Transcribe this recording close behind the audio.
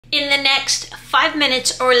In the next 5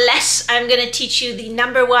 minutes or less, I'm going to teach you the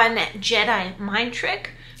 #1 Jedi mind trick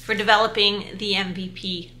for developing the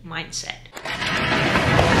MVP mindset.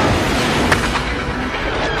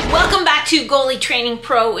 Welcome back to Goalie Training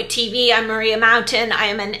Pro TV. I'm Maria Mountain. I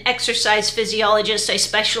am an exercise physiologist. I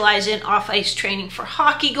specialize in off-ice training for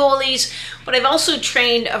hockey goalies, but I've also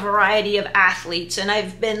trained a variety of athletes, and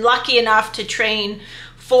I've been lucky enough to train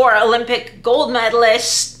 4 Olympic gold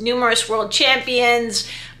medalists, numerous world champions,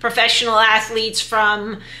 professional athletes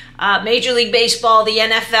from Major League Baseball, the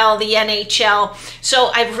NFL, the NHL. So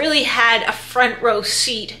I've really had a front row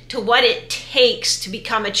seat to what it takes to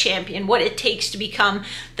become a champion, what it takes to become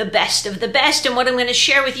the best of the best. And what I'm going to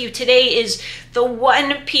share with you today is the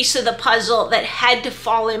one piece of the puzzle that had to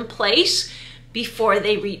fall in place before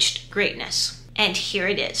they reached greatness. And here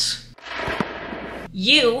it is.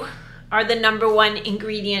 You are the #1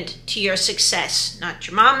 ingredient to your success. Not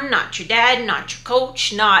your mom, not your dad, not your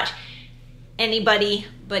coach, not anybody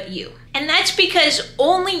but you. And that's because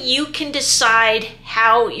only you can decide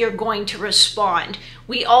how you're going to respond.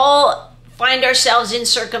 We all find ourselves in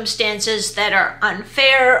circumstances that are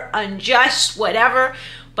unfair, unjust, whatever,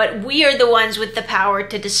 but we are the ones with the power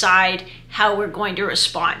to decide how we're going to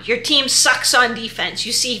respond. Your team sucks on defense.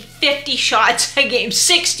 You see 50 shots a game,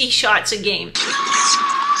 60 shots a game.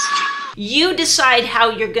 You decide how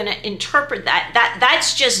you're going to interpret that.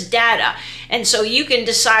 That's just data. And so you can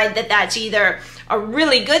decide that that's either a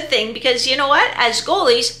really good thing, because you know what? As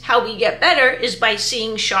goalies, how we get better is by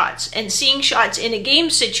seeing shots. And seeing shots in a game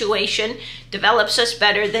situation develops us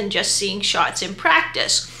better than just seeing shots in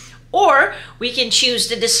practice. Or we can choose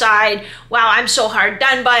to decide, wow, I'm so hard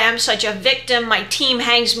done by, I'm such a victim, my team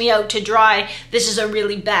hangs me out to dry, this is a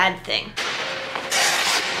really bad thing.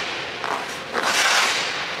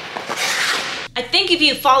 I think if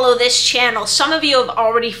you follow this channel, some of you have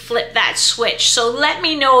already flipped that switch. So let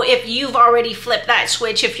me know if you've already flipped that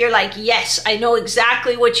switch, if you're like, yes, I know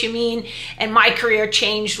exactly what you mean, and my career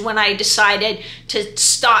changed when I decided to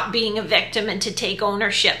stop being a victim and to take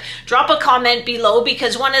ownership. Drop a comment below,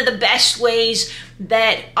 because one of the best ways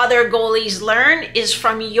that other goalies learn is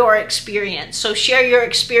from your experience. So share your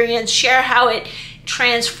experience, share how it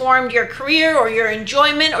transformed your career or your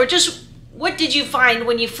enjoyment, or just what did you find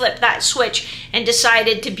when you flipped that switch and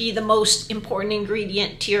decided to be the most important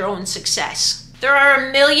ingredient to your own success? There are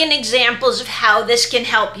a million examples of how this can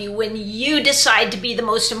help you when you decide to be the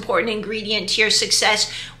most important ingredient to your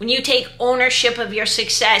success, when you take ownership of your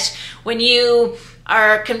success, when you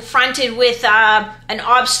are confronted with an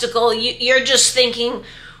obstacle, you're just thinking,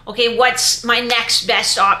 okay, what's my next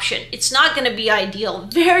best option? It's not going to be ideal.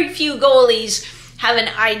 Very few goalies have an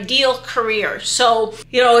ideal career. So,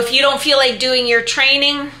 if you don't feel like doing your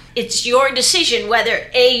training, it's your decision whether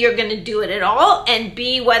A, you're going to do it at all, and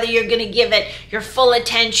B, whether you're going to give it your full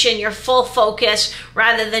attention, your full focus,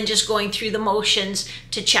 rather than just going through the motions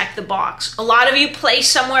to check the box. A lot of you play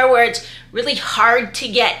somewhere where it's really hard to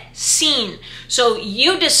get seen. So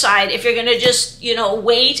you decide if you're going to just,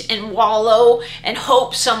 wait and wallow and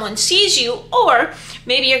hope someone sees you, or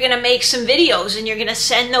maybe you're going to make some videos and you're going to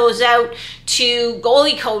send those out to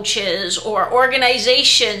goalie coaches or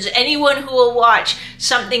organizations, anyone who will watch,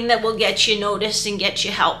 something that will get you noticed and get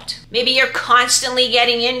you helped. Maybe you're constantly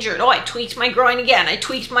getting injured. Oh, I tweaked my groin again. I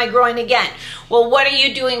tweaked my groin again. Well, what are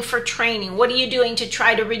you doing for training? What are you doing to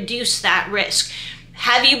try to reduce that risk?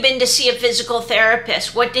 Have you been to see a physical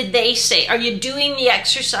therapist? What did they say? Are you doing the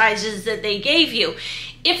exercises that they gave you?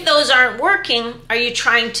 If those aren't working, are you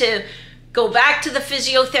trying to go back to the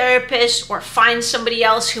physiotherapist or find somebody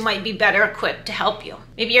else who might be better equipped to help you?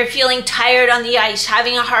 Maybe you're feeling tired on the ice,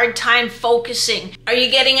 having a hard time focusing. Are you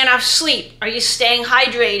getting enough sleep? Are you staying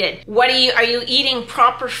hydrated? Are you eating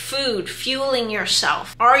proper food, fueling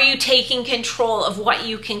yourself? Are you taking control of what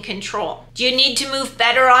you can control? Do you need to move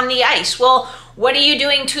better on the ice? Well, what are you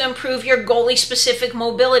doing to improve your goalie-specific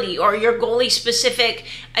mobility or your goalie-specific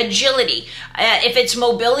agility? If it's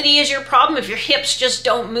mobility is your problem, if your hips just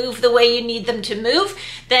don't move the way you need them to move,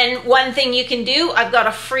 then one thing you can do, I've got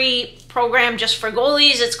a free program just for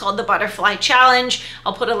goalies. It's called the Butterfly Challenge.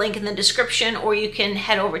 I'll put a link in the description, or you can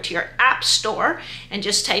head over to your app store and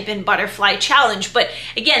just type in Butterfly Challenge. But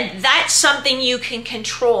again, that's something you can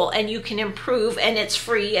control and you can improve, and it's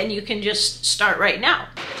free, and you can just start right now.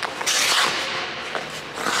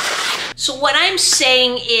 So what I'm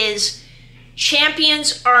saying is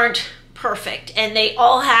champions aren't perfect, and they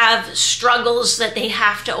all have struggles that they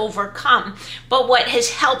have to overcome. But what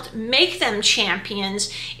has helped make them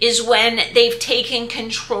champions is when they've taken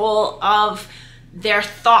control of their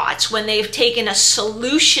thoughts, when they've taken a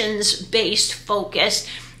solutions-based focus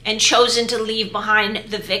and chosen to leave behind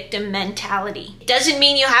the victim mentality. It doesn't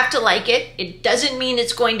mean you have to like it. It doesn't mean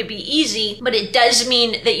it's going to be easy, but it does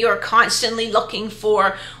mean that you're constantly looking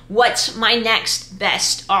for what's my next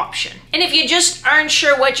best option. And if you just aren't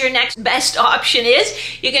sure what your next best option is,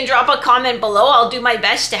 you can drop a comment below. I'll do my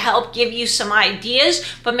best to help give you some ideas,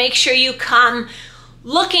 but make sure you come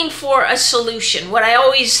looking for a solution. What I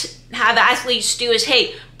always have athletes do is,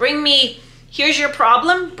 hey, here's your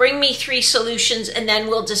problem, bring me 3 solutions, and then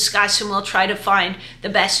we'll discuss and we'll try to find the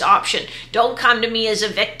best option. Don't come to me as a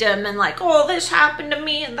victim and like, oh, this happened to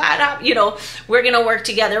me and that happened. You know, we're gonna work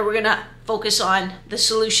together. We're gonna focus on the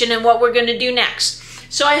solution and what we're gonna do next.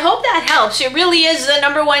 So I hope that helps. It really is the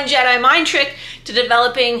 #1 Jedi mind trick to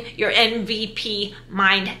developing your MVP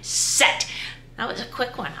mindset. That was a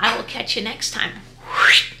quick one. I will catch you next time.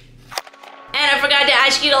 And I forgot to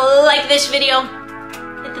ask you to like this video,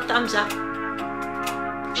 hit the thumbs up.